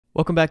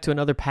Welcome back to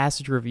another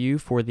passage review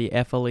for the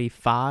FLE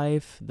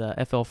 5, the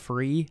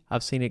FL3,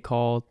 I've seen it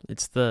called.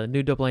 It's the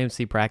new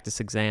AAMC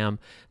practice exam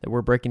that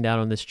we're breaking down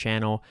on this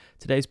channel.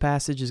 Today's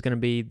passage is going to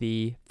be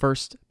the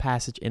first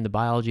passage in the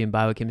biology and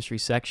biochemistry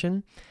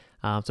section.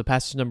 So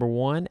passage number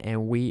 1,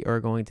 and we are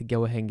going to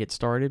go ahead and get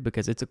started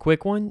because it's a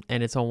quick one,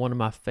 and it's on one of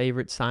my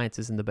favorite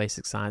sciences in the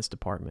basic science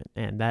department,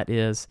 and that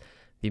is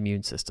the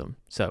immune system.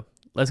 So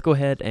let's go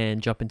ahead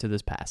and jump into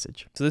this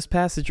passage. So this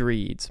passage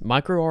reads,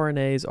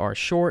 microRNAs are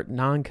short,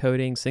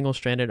 non-coding,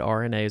 single-stranded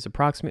RNAs,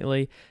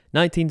 approximately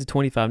 19 to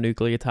 25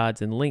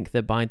 nucleotides in length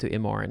that bind to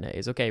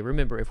mRNAs. Okay,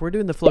 remember, if we're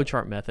doing the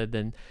flowchart method,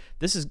 then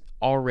this is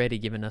already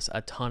giving us a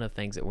ton of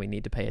things that we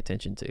need to pay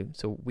attention to.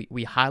 So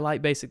we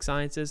highlight basic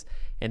sciences,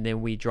 and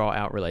then we draw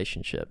out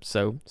relationships.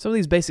 So some of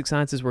these basic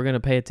sciences we're going to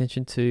pay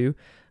attention to,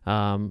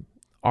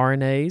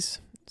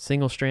 RNAs,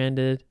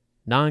 single-stranded,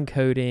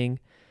 non-coding,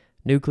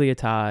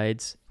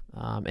 nucleotides,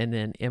 and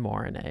then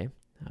mRNA.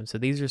 So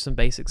these are some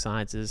basic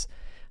sciences,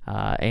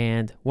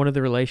 and one of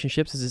the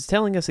relationships is it's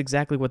telling us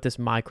exactly what this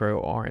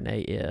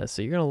microRNA is.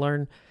 So you're going to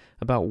learn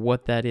about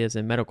what that is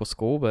in medical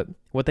school, but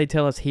what they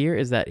tell us here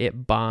is that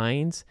it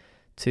binds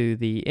to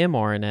the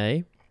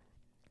mRNA,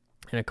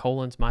 and a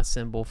colon's my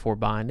symbol for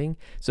binding.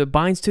 So it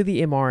binds to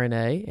the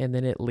mRNA, and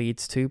then it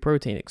leads to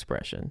protein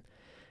expression.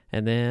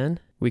 And then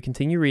we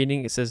continue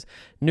reading. It says,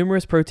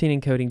 numerous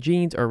protein encoding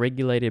genes are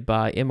regulated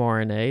by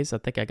mRNAs. I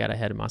think I got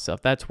ahead of myself.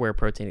 That's where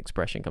protein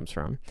expression comes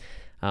from.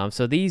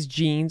 So these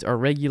genes are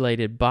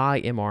regulated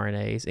by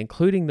mRNAs,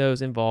 including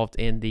those involved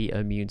in the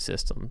immune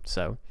system.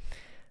 So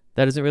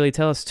that doesn't really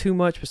tell us too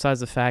much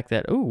besides the fact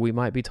that, we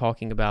might be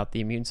talking about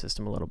the immune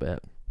system a little bit.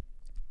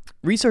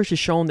 Research has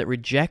shown that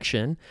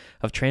rejection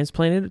of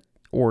transplanted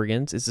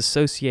organs is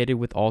associated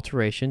with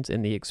alterations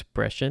in the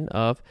expression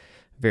of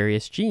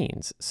various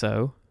genes.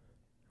 So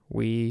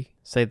we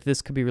say that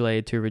this could be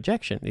related to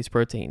rejection, these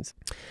proteins.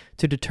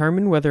 To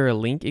determine whether a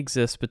link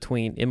exists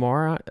between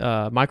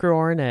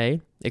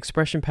microRNA,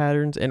 expression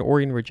patterns, and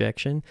organ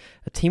rejection,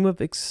 a team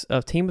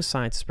of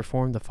scientists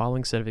performed the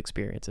following set of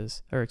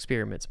experiments.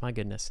 My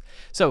goodness.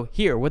 So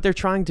here, what they're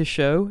trying to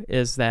show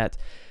is that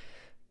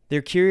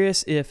they're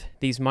curious if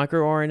these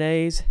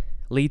microRNAs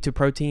lead to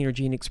protein or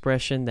gene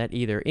expression that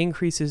either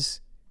increases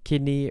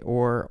kidney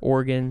or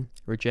organ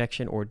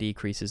rejection or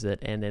decreases it,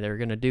 and then they're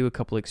going to do a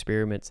couple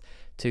experiments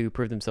to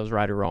prove themselves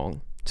right or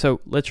wrong.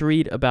 So let's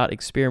read about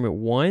experiment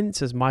 1. It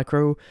says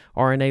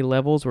microRNA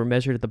levels were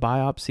measured at the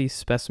biopsy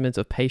specimens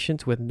of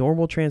patients with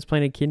normal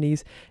transplanted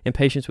kidneys and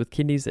patients with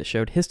kidneys that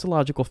showed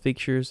histological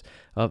features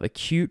of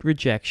acute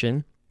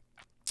rejection,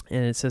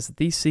 and it says that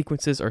these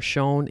sequences are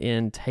shown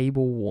in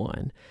table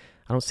 1.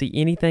 I don't see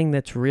anything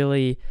that's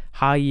really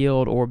high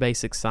yield or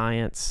basic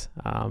science.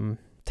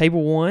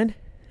 Table 1,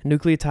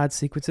 nucleotide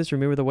sequences.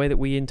 Remember, the way that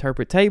we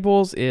interpret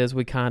tables is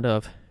we kind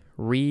of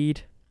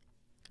read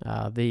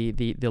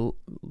the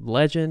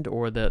legend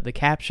or the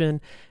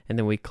caption, and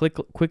then we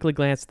quickly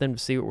glance at them to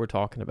see what we're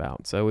talking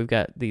about. So we've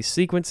got these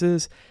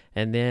sequences,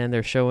 and then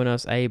they're showing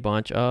us a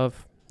bunch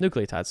of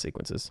nucleotide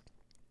sequences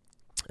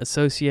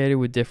associated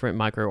with different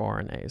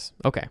microRNAs.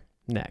 Okay,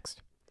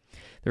 next.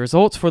 The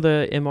results for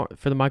the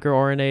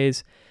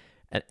microRNAs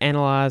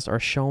analyzed are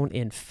shown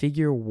in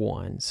figure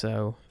 1.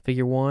 So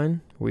figure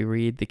 1, we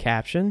read the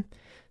caption.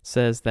 It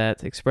says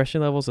that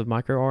expression levels of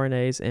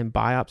microRNAs in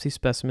biopsy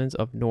specimens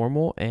of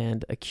normal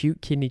and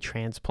acute kidney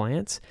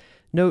transplants.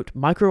 Note,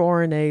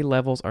 microRNA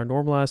levels are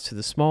normalized to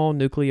the small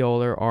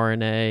nucleolar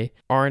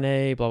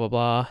RNA, blah, blah,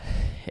 blah.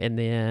 And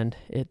then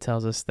it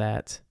tells us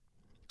that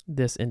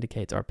this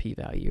indicates our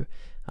p-value.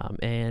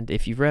 And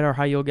if you've read our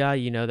high yield guide,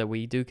 you know that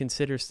we do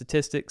consider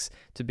statistics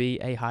to be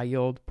a high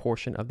yield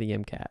portion of the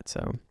MCAT.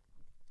 So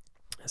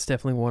that's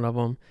definitely one of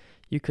them.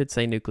 You could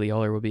say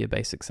nucleolar would be a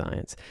basic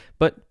science,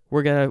 but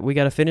we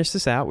gotta finish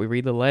this out. We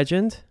read the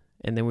legend,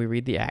 and then we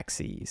read the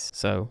axes.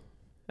 So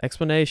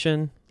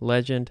explanation,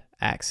 legend,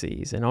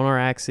 axes, and on our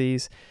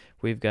axes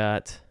we've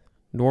got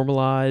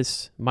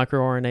normalized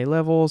microRNA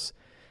levels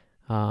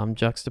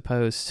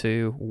juxtaposed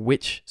to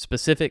which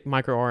specific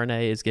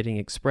microRNA is getting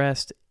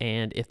expressed,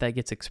 and if that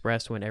gets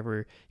expressed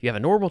whenever you have a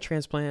normal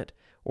transplant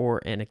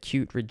or an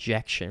acute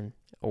rejection,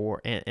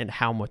 and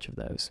how much of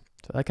those.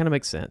 So that kind of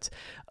makes sense.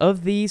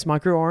 Of these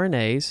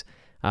microRNAs,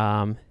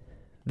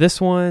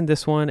 this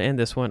one, and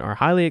this one are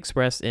highly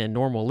expressed in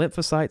normal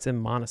lymphocytes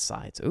and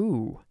monocytes.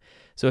 Ooh.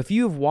 So if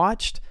you have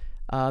watched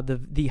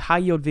the high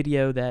yield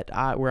video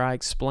where I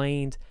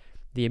explained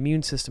the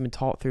immune system and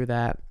taught through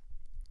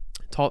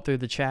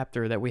the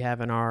chapter that we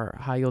have in our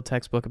high yield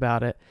textbook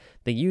about it,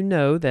 then you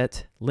know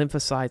that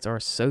lymphocytes are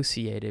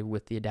associated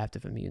with the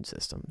adaptive immune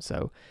system.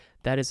 So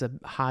that is a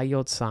high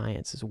yield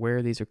science, is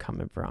where these are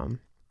coming from.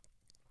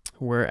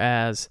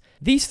 Whereas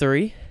these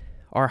three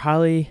are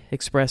highly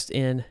expressed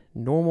in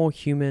normal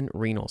human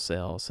renal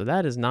cells. So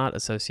that is not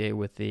associated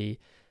with the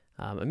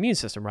immune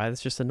system, right?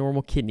 It's just a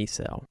normal kidney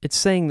cell. It's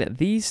saying that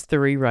these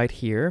three right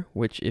here,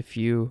 which if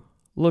you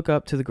look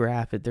up to the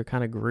graph, they're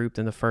kind of grouped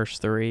in the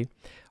first three,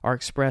 are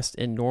expressed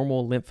in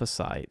normal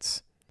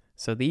lymphocytes.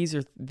 So these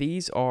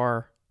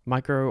are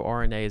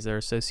microRNAs that are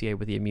associated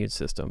with the immune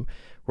system,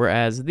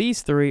 whereas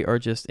these three are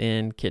just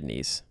in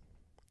kidneys.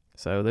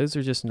 So those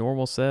are just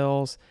normal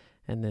cells,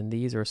 and then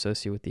these are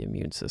associated with the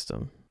immune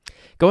system.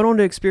 Going on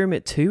to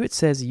experiment 2, it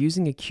says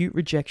using acute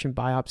rejection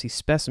biopsy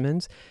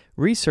specimens,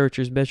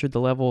 researchers measured the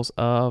levels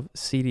of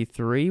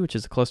CD3, which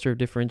is a cluster of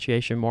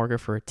differentiation marker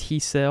for a T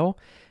cell,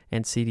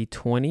 and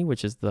CD20,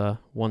 which is the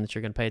one that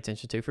you're going to pay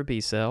attention to for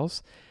B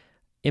cells,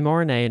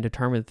 mRNA, and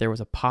determined that there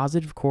was a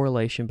positive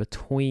correlation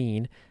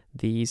between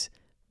these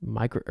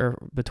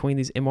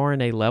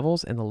mRNA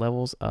levels and the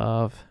levels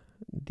of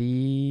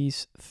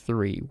these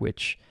three,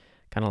 which,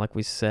 kind of like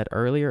we said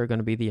earlier, are going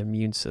to be the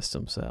immune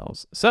system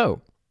cells.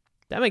 So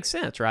that makes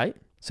sense, right?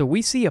 So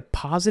we see a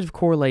positive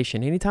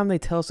correlation. Anytime they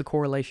tell us a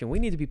correlation, we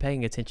need to be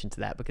paying attention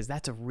to that because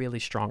that's a really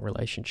strong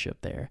relationship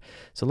there.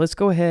 So let's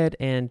go ahead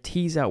and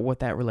tease out what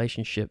that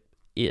relationship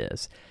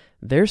is.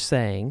 They're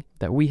saying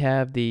that we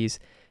have these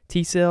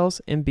T cells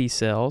and B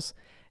cells,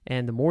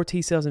 and the more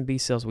T cells and B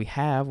cells we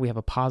have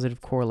a positive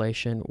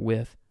correlation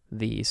with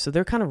these. So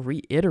they're kind of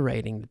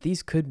reiterating that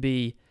these could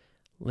be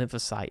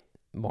lymphocyte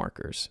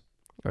markers,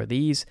 or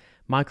these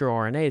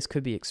microRNAs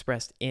could be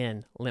expressed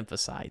in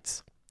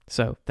lymphocytes.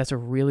 So that's a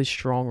really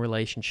strong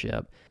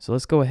relationship. So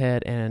let's go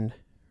ahead and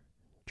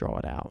draw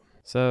it out.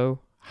 So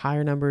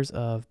higher numbers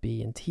of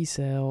B and T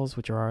cells,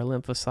 which are our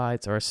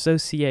lymphocytes, are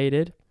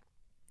associated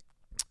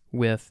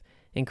with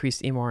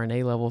increased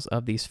mRNA levels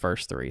of these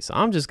first three. So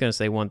I'm just going to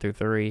say 1 through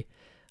 3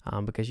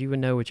 because you would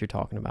know what you're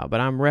talking about. But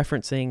I'm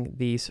referencing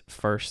these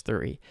first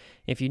three.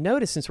 If you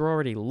notice, since we're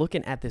already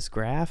looking at this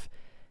graph,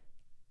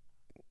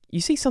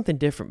 you see something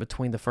different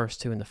between the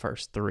first 2 and the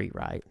first 3,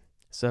 right?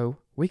 So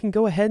we can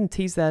go ahead and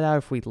tease that out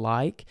if we'd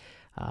like.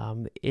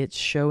 It's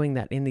showing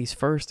that in these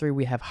first 3,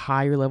 we have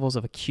higher levels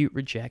of acute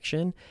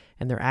rejection,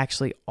 and they're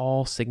actually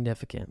all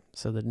significant.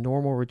 So the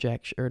normal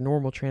rejection or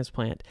normal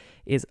transplant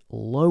is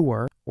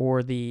lower,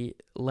 or the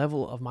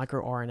level of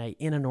microRNA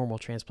in a normal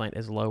transplant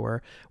is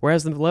lower,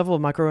 whereas the level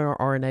of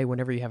microRNA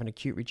whenever you have an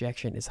acute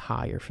rejection is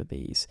higher for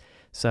these.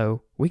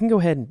 So we can go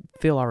ahead and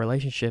fill our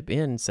relationship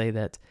in and say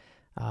that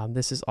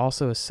this is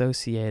also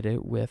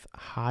associated with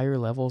higher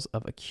levels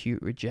of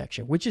acute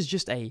rejection, which is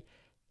just a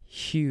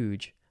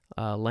huge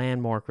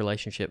landmark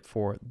relationship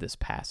for this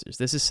passage.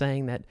 This is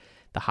saying that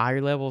the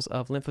higher levels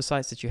of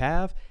lymphocytes that you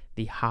have,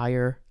 the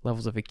higher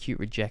levels of acute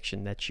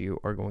rejection that you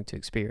are going to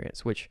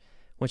experience, which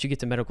once you get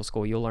to medical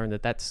school, you'll learn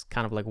that that's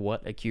kind of like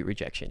what acute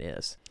rejection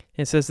is.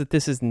 It says that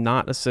this is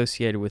not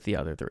associated with the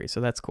other 3,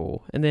 so that's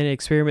cool. And then in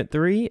experiment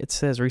 3, it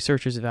says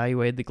researchers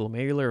evaluated the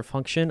glomerular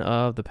function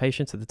of the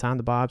patients at the time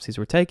the biopsies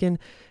were taken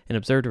and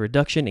observed a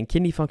reduction in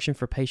kidney function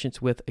for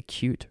patients with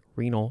acute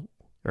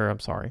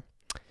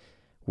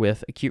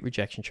acute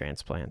rejection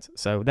transplants.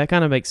 So that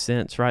kind of makes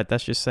sense, right?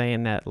 That's just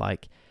saying that,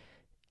 like,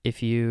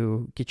 if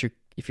your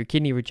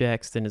kidney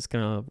rejects, then it's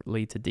going to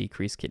lead to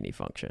decreased kidney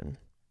function.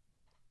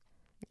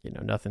 You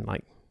know, nothing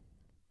like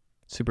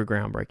super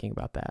groundbreaking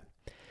about that.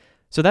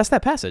 So that's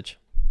that passage.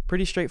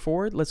 Pretty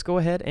straightforward. Let's go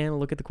ahead and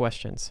look at the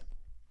questions.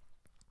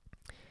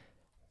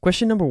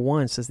 Question number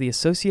 1 says the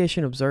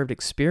association observed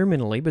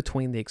experimentally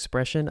between the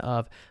expression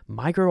of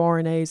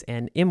microRNAs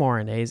and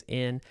mRNAs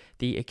in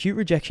the acute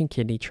rejection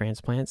kidney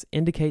transplants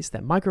indicates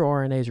that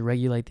microRNAs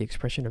regulate the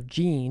expression of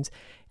genes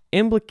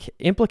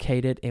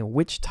implicated in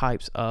which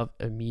types of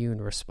immune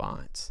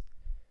response.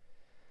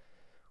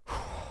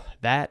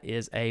 That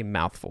is a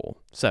mouthful.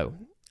 So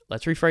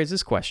let's rephrase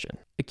this question.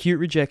 Acute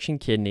rejection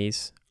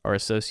kidneys are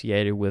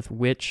associated with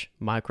which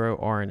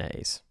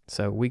microRNAs?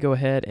 So we go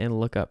ahead and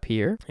look up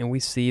here, and we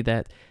see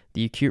that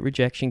the acute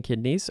rejection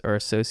kidneys are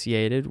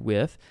associated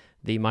with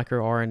the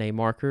microRNA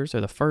markers,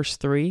 or the first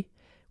 3,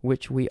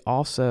 which we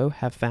also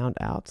have found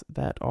out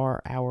that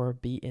are our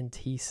B and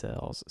T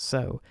cells.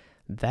 So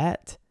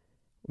that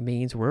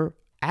means we're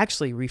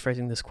actually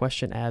rephrasing this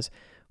question as,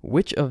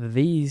 which of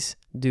these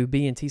do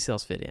B and T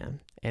cells fit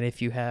in? And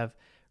if you have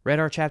read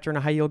our chapter in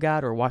a high yield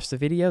guide or watched the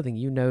video, then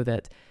you know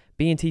that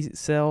B and T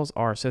cells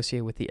are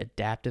associated with the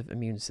adaptive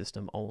immune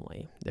system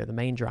only. They're the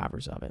main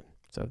drivers of it.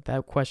 So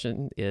that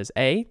question is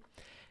A,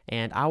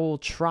 and I will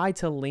try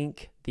to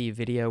link the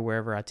video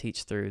wherever I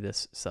teach through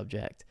this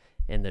subject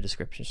in the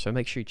description. So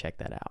make sure you check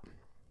that out.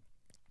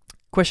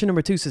 Question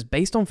number 2 says,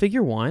 based on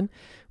figure 1,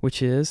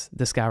 which is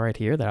this guy right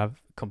here that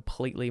I've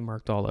completely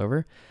marked all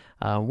over,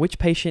 which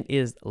patient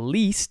is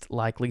least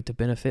likely to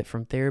benefit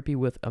from therapy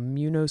with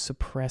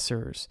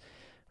immunosuppressors?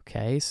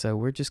 Okay, so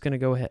we're just going to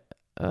go ahead.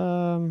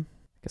 I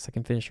guess I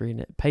can finish reading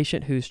it.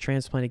 Patient whose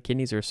transplanted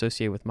kidneys are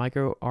associated with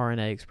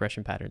microRNA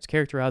expression patterns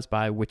characterized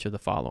by which of the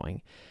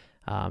following?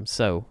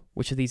 So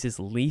which of these is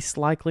least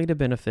likely to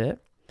benefit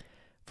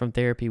from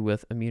therapy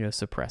with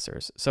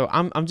immunosuppressors? So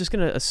I'm just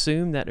going to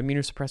assume that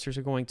immunosuppressors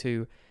are going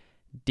to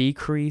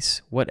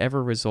decrease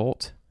whatever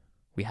result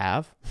we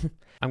have.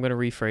 I'm going to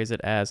rephrase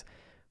it as,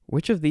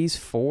 which of these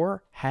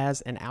 4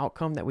 has an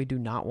outcome that we do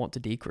not want to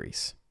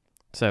decrease?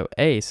 So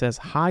A says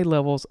high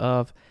levels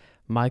of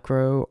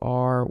micro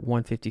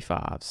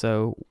R155.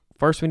 So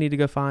first we need to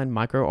go find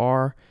micro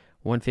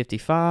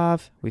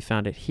R155. We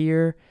found it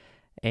here,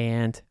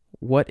 and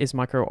what is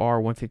micro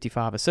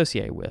R155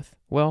 associated with?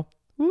 Well,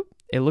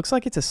 it looks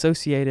like it's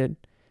associated,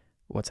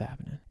 what's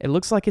happening? It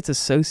looks like it's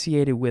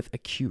associated with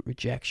acute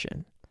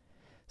rejection.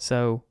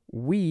 So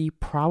we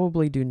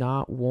probably do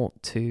not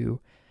want to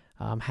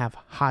have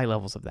high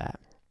levels of that.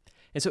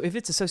 And so if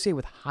it's associated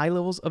with high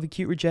levels of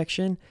acute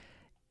rejection,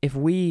 if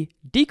we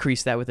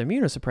decrease that with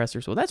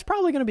immunosuppressors, well, that's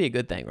probably going to be a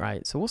good thing,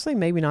 right? So we'll say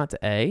maybe not to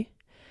A.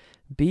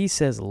 B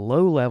says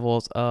low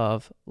levels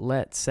of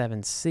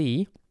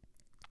LET7C.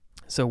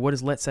 So what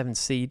does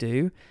LET7C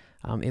do?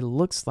 It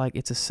looks like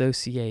it's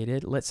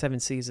associated,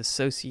 LET7C is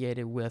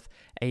associated with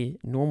a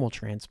normal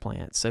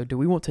transplant. So do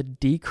we want to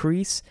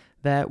decrease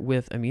that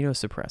with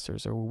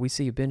immunosuppressors, or will we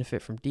see a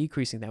benefit from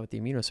decreasing that with the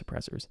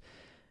immunosuppressors?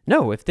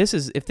 No, if this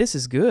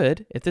is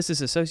good, if this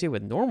is associated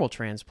with normal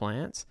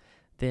transplants,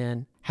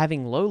 then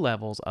having low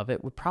levels of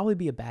it would probably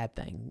be a bad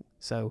thing.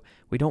 So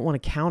we don't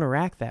want to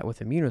counteract that with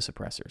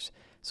immunosuppressors.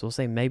 So we'll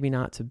say maybe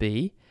not to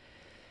B.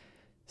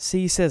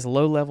 C says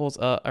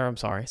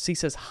C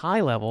says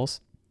high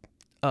levels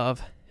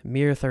of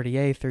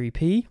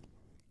miR30A3P.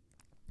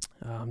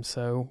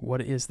 So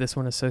what is this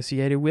one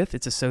associated with?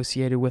 It's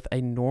associated with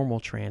a normal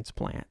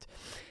transplant.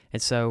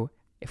 And so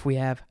if we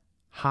have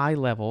high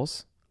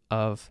levels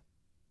of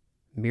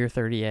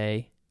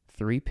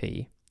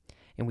miR30A3P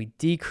and we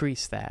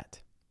decrease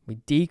that, we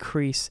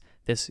decrease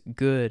this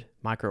good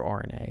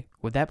microRNA,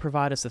 would that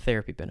provide us a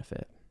therapy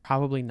benefit?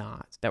 Probably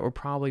not. That would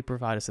probably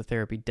provide us a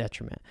therapy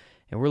detriment.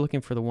 And we're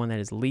looking for the one that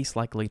is least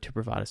likely to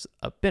provide us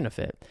a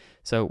benefit.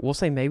 So we'll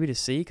say maybe to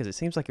C because it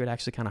seems like it would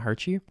actually kind of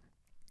hurt you.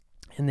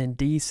 And then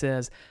D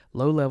says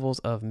low levels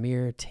of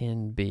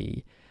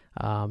miR10B.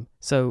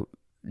 So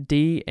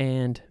D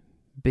and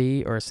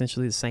B are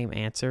essentially the same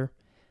answer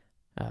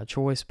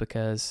choice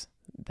because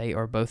they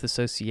are both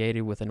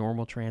associated with a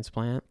normal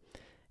transplant.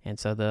 And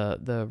so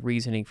the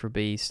reasoning for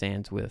B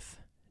stands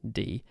with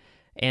D.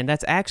 And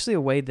that's actually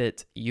a way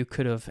that you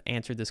could have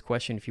answered this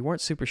question. If you weren't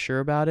super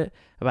sure about it,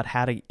 about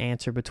how to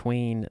answer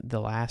between the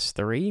last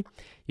three,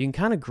 you can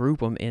kind of group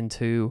them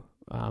into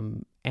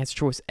answer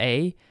choice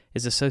A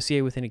is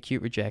associated with an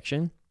acute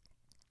rejection,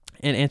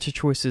 and answer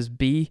choices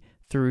B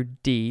through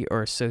D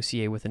are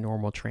associated with a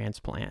normal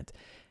transplant.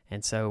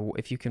 And so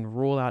if you can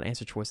rule out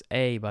answer choice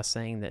A by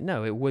saying that,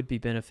 no, it would be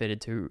benefited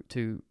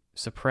to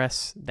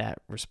suppress that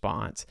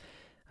response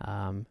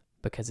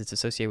because it's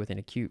associated with an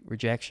acute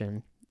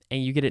rejection,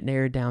 and you get it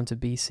narrowed down to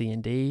B, C,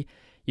 and D,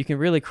 you can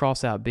really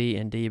cross out B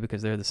and D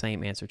because they're the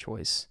same answer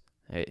choice.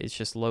 It's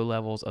just low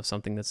levels of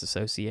something that's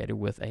associated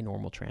with a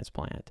normal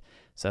transplant.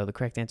 So the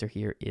correct answer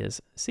here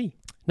is C.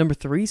 Number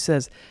 3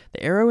 says,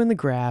 the arrow in the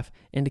graph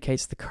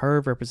indicates the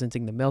curve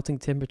representing the melting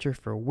temperature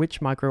for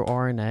which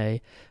microRNA,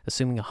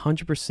 assuming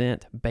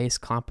 100% base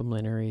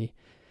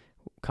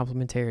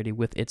complementarity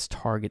with its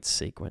target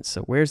sequence.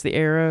 So where's the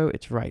arrow?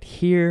 It's right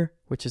here,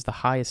 which is the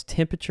highest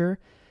temperature.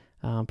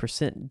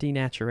 Percent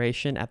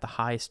denaturation at the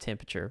highest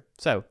temperature.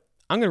 So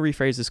I'm going to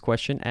rephrase this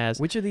question as,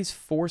 which of these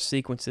 4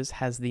 sequences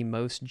has the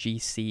most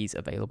GCs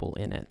available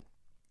in it?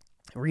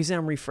 The reason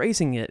I'm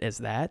rephrasing it as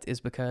that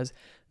is because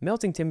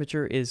melting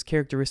temperature is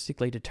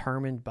characteristically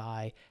determined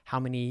by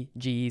how many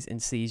G's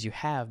and C's you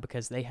have,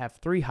 because they have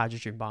 3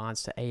 hydrogen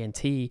bonds to A and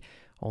T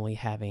only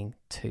having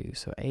 2.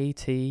 So A,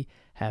 T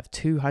have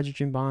 2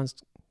 hydrogen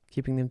bonds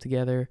keeping them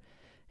together,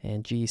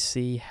 and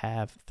GC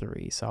have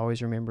 3. So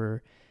always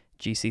remember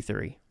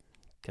GC3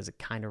 because it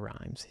kind of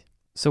rhymes.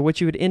 So what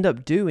you would end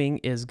up doing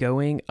is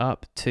going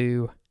up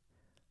to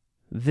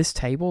this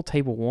table,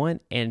 table 1,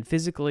 and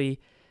physically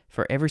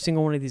for every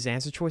single one of these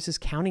answer choices,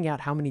 counting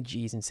out how many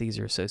G's and C's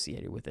are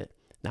associated with it.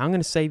 Now I'm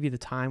going to save you the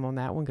time on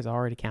that one because I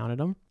already counted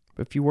them.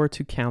 But if you were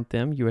to count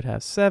them, you would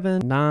have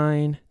 7,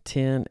 9,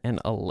 10, and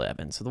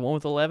 11. So the one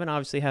with 11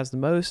 obviously has the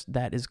most.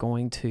 That is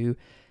going to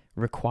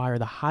require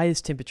the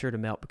highest temperature to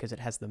melt because it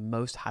has the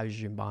most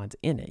hydrogen bonds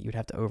in it. You'd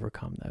have to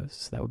overcome those.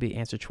 So that would be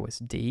answer choice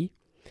D.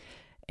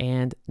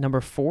 And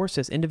number 4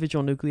 says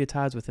individual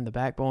nucleotides within the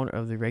backbone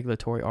of the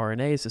regulatory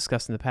RNAs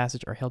discussed in the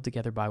passage are held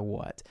together by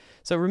what?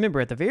 So remember,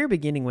 at the very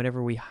beginning,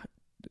 whenever we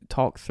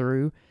talk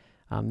through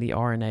the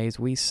RNAs,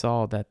 we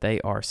saw that they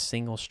are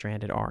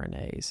single-stranded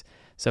RNAs.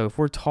 So if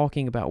we're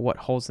talking about what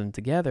holds them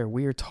together,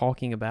 we are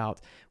talking about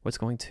what's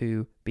going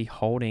to be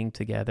holding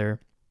together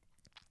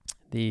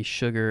the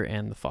sugar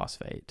and the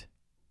phosphate.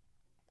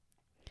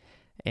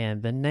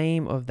 And the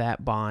name of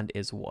that bond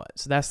is what?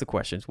 So that's the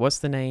question. What's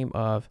the name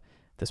of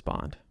this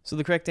bond? So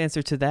the correct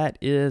answer to that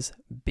is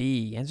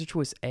B. Answer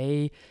choice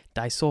A,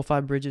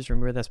 disulfide bridges.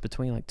 Remember, that's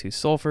between like 2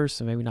 sulfurs,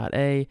 so maybe not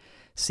A.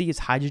 C is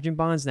hydrogen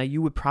bonds. Now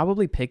you would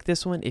probably pick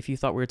this one if you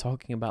thought we were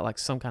talking about like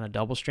some kind of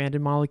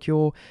double-stranded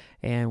molecule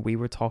and we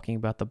were talking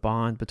about the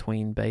bond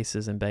between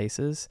bases and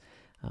bases.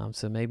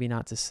 So maybe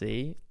not to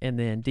C. And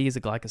then D is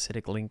a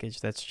glycosidic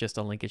linkage. That's just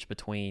a linkage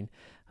between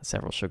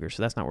several sugars.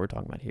 So that's not what we're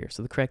talking about here.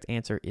 So the correct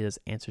answer is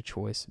answer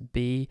choice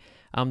B.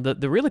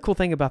 The really cool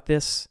thing about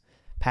this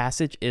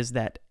passage is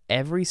that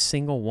every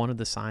single one of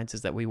the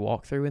sciences that we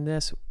walk through in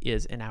this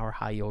is in our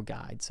high yield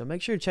guide. So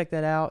make sure to check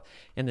that out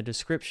in the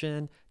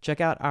description.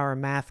 Check out our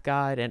math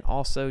guide and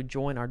also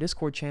join our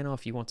Discord channel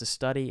if you want to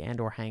study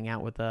and or hang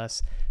out with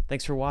us.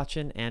 Thanks for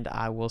watching, and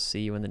I will see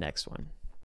you in the next one.